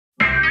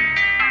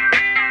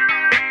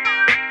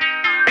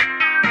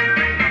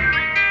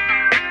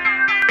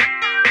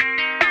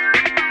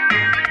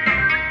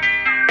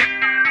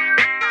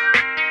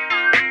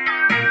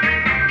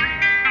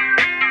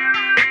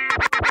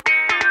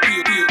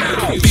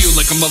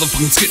like a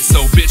motherfucking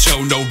schizo. Bitch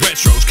ho, no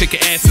retros, kick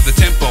your ass to the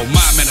tempo.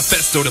 My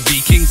manifesto to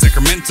be King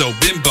Sacramento.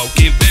 Bimbo,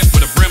 give them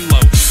for the brim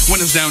low.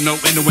 Windows down, no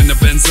endo in the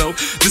benzo.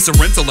 This a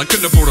rental, I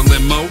couldn't afford a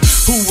limo.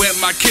 Who am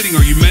I kidding,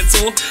 are you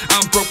mental?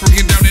 I'm broke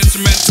bringing down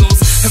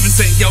instrumentals. Heaven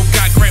sent, yo,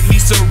 God grant me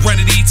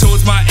serenity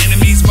towards my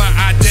enemies. My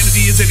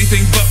identity is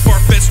anything but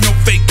far-fetched, no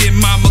faking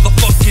my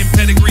motherfucking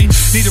pedigree.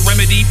 Need a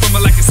remedy from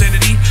a lack of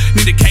sanity.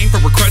 Need a cane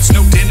for a crutch,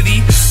 no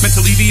identity.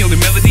 Mentally the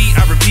only melody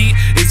I repeat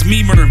is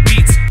me murdering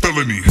beats.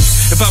 Felony.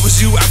 If I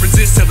was you, I'd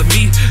resist telling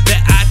me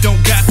that I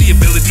don't got the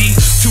ability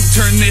to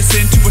turn this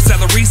into a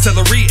celery.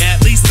 Celery,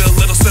 at least a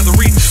little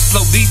celery.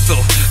 Flow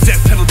lethal,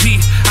 death penalty.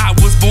 I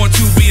was born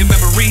to be a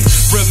memory.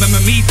 Remember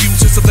me,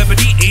 future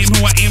celebrity. Aim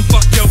who I am,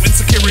 fuck your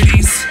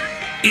insecurities.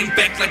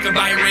 Infect like a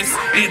virus,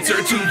 enter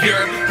to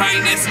your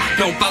highness.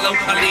 Don't follow,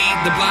 I lead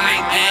the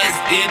blind as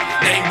if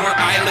they were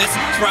eyeless.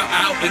 Sprout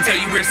out until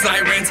you hear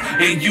sirens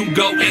and you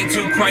go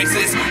into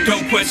crisis.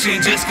 Don't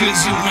question just cause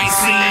you ain't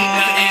seen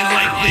nothing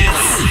like this.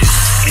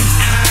 And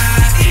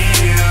I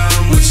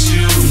am what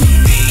you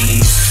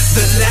need.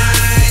 The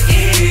light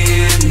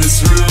in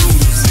this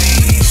room's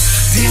me.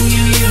 Then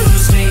you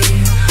use me,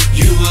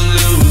 you will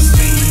lose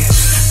me.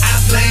 I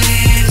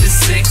plan to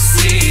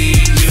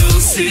succeed,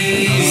 you'll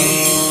see.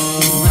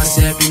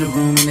 Step in the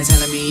room and they're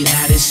telling me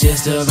that it's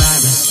just a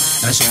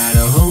virus. I try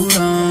to hold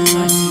on,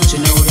 but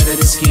you know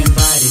that it's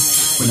invited.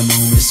 When the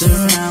moon is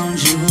around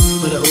you,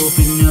 better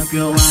open up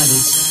your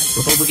eyelids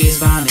before it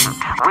gets violent.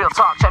 Real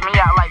talk, check me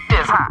out like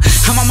this, huh?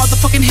 I'm a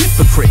motherfucking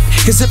hypocrite,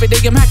 cause every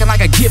day I'm acting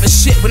like I give a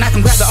shit. When I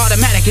can grab the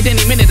automatic at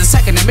any minute, a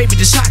second, and maybe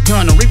the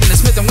shotgun, or even the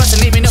Smith &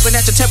 Wesson, aiming up and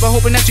at your temper,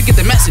 hoping that you get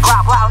the message.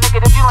 Wow,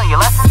 nigga, did you learn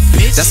your lesson?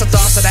 Bitch, that's the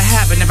thoughts that I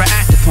have and never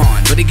act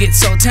upon, but it gets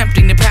so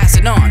tempting to pass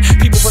it on.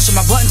 People pushing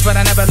my buttons, but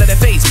I never let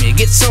it faze me.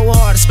 It gets so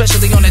hard,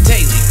 especially on a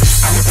daily.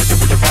 I'm infected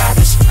with the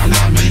virus. I'm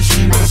not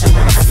mainstream, but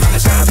I'm not a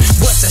savage.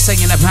 What's that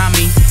saying about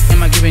me?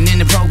 Am I giving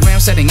in the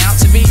program, setting out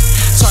to be?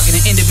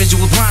 Targeting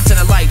individuals blind to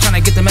the light, trying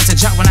to get the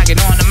message out when I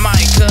get on the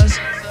mic, cause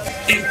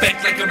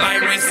infect like a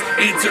virus,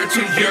 enter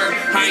to your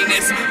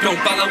highness. Don't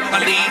follow,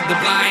 I lead the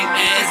blind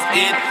as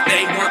if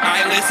they were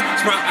eyeless.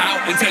 Sprout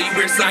out until you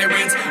hear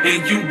sirens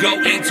and you go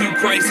into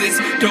crisis.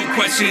 Don't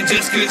question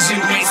just cause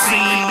you ain't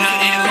seen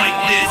nothing like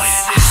this.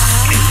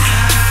 And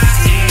I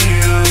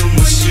am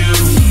what you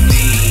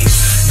need.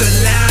 The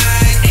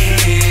light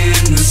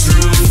in this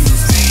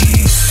room's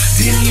me.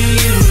 Then you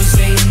use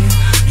me,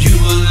 you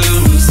will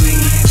lose me.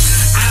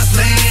 I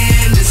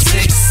plan to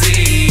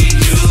succeed,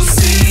 you'll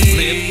see.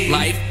 Live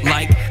life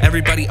like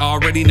everybody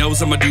already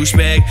knows I'm a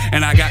douchebag,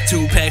 and I got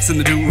 2 packs in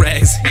the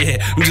do-rags. Yeah,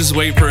 I'm just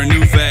waiting for a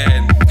new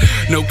fad.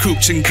 No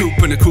cooch and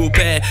coop in a cool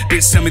pad.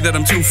 Bitch tell me that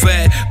I'm too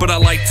fat, but I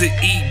like to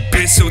eat,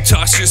 bitch, so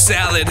toss your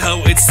salad,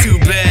 ho, it's too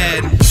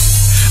bad.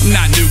 I'm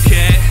not new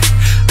cat,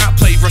 I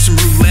play Russian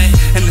roulette,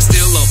 and there's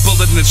still a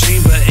bullet in the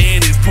chamber,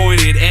 and it's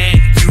pointed at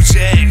you,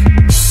 Jack.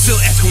 Still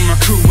ask where my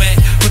crew at,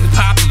 with the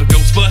popular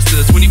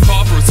Ghostbusters. When you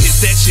call for us, hit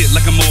that shit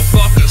like a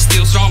motherfucker.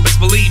 Still strong, best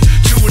believe,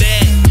 true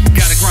that.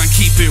 Gotta grind,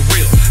 keep it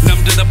real.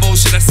 Numb to the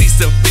bullshit I see,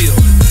 still feel.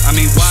 I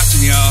mean,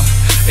 watching y'all,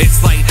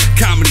 it's like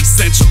Comedy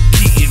Central,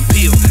 Key and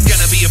Peele.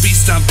 Gotta be a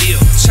beast, I'm ill.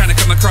 Trying to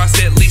come across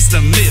at least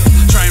a meal.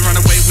 Try and run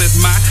away with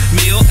my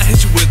meal. I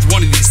hit you with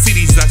one of these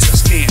CDs I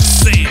just can't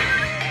sing.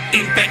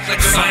 Infect like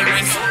a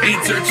virus,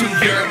 enter to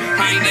your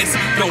highness.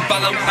 Don't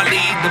follow, I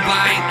lead the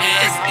blind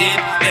as if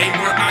they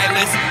were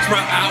eyeless.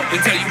 Sprout out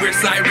until you hear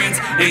sirens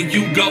and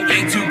you go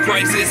into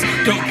crisis.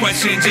 Don't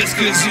question just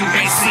cause you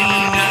ain't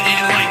seen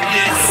nothing like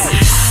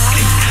this.